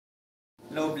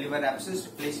lobe liver abscess,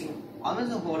 replacing almost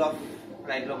the whole of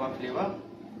right lobe of liver.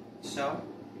 So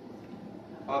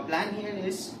our plan here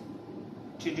is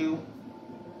to do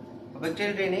a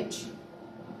pigtail drainage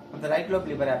of the right lobe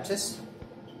liver abscess.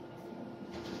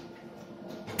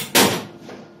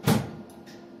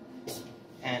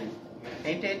 And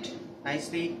paint it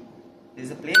nicely. This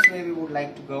is a place where we would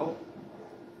like to go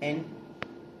in.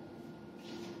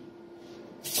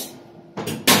 This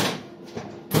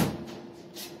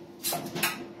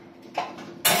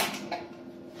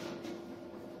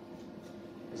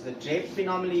is the drape we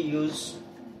normally use.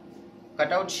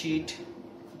 Cutout sheet.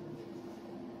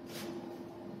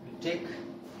 We take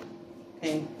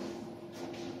thing.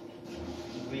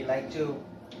 We like to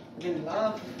put in a lot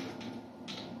of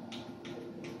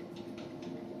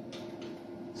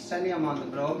stellium on the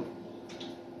probe.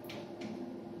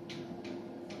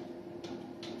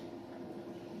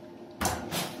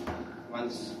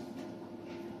 Once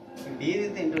we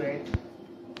breathe into it,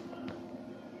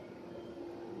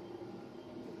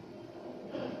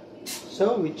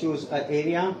 so we choose an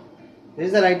area. This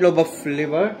is the right lobe of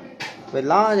liver with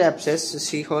large abscess. You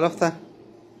see, whole of the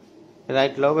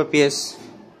right lobe appears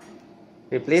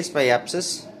replaced by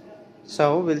abscess.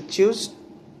 So we'll choose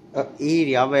an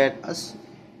area where a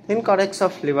thin cortex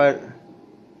of liver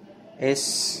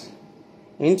is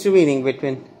intervening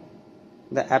between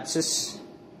the abscess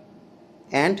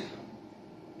and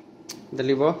the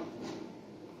liver.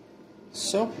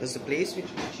 So this is the place which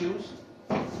we choose.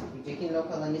 We're taking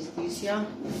local anesthesia.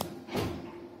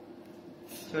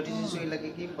 छोटी सी सुई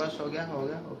लगेगी, बस हो गया.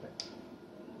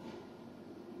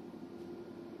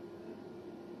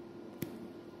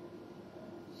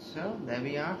 So there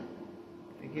we are.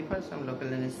 We give her some local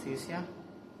anesthesia.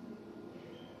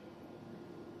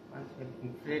 Once we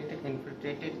infiltrated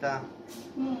the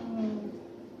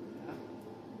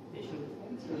patient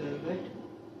a little bit.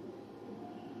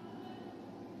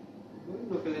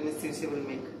 Local anesthesia will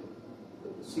make the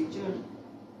procedure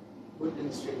good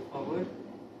and straightforward.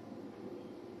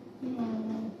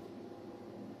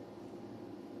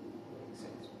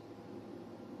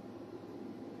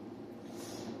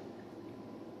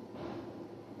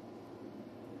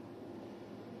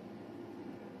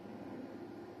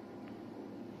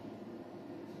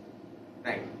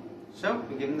 Right. So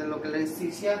we give him the local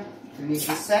anesthesia. We need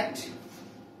the set.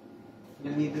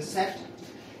 We'll need the set.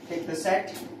 Take the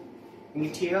set.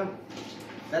 Meet here.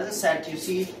 That's the set. You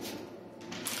see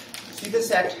the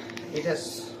set. It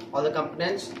has all the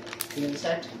components in the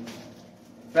set.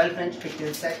 12 French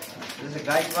pigtail set. This is a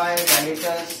guide wire,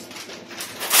 dilators,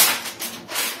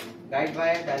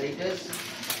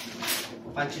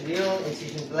 punch needle,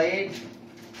 incision blade,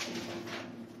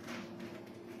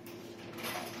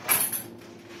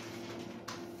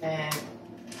 and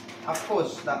of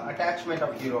course the attachment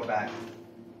of Euro bag,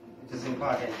 which is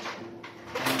important.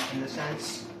 And in the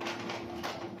sense,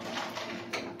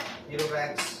 Euro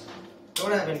bags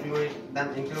don't have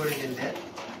them included in there.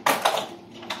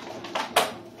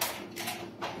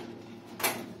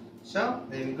 So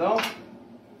there we go.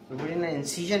 We put in an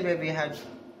incision where we had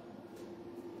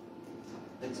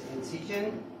that's an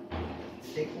incision.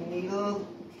 Take the needle.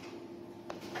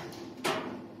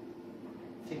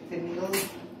 Take the needle.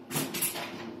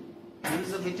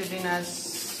 Use the betadine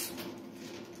as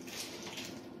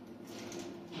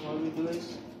all we do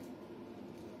is.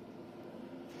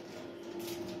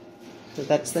 So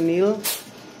that's the needle.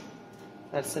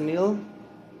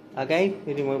 Okay,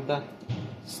 we remove the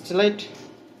stellate.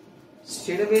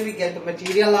 Straight away we get the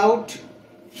material out.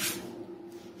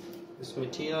 This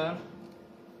material,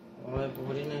 we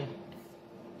put in a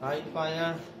tight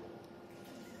wire.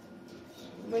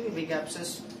 Very big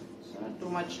abscess. It's not too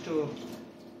much to,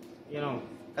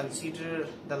 consider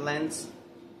the lengths.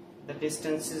 The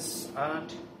distances aren't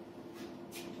to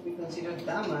be considered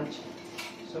that much.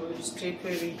 So straight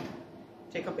away we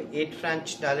take up an 8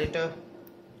 French dilator.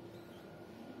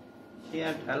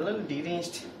 Here a little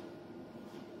deranged.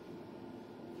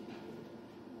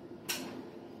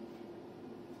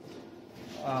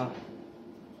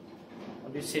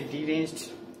 Deranged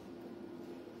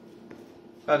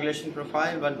coagulation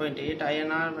profile 1.8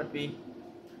 INR, but we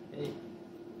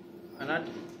are not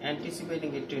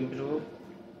anticipating it to improve.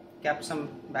 Kept some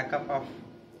backup of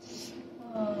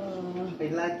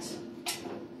platelets.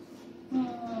 So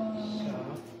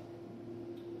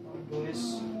what we'll do is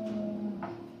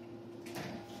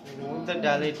remove the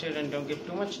dilator and don't give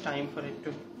too much time for it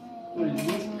to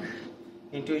leak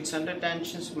into its under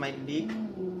tension, so it might leak.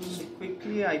 So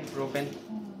quickly I broken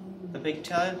the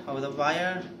pigtail over the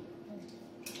wire.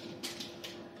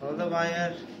 Hold the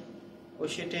wire,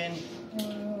 push it in,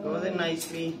 goes in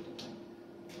nicely.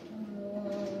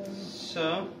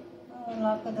 So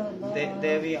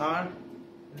there we are.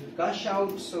 Gush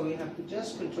out, so we have to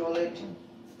just control it.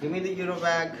 Give me the Euro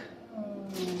bag.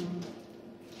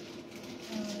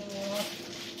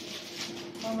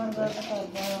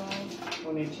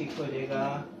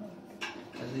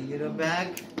 The Euro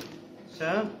bag.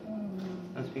 So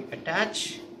once we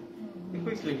attach, we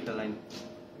quickly fill in.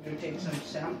 To take some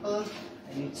sample,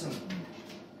 I need some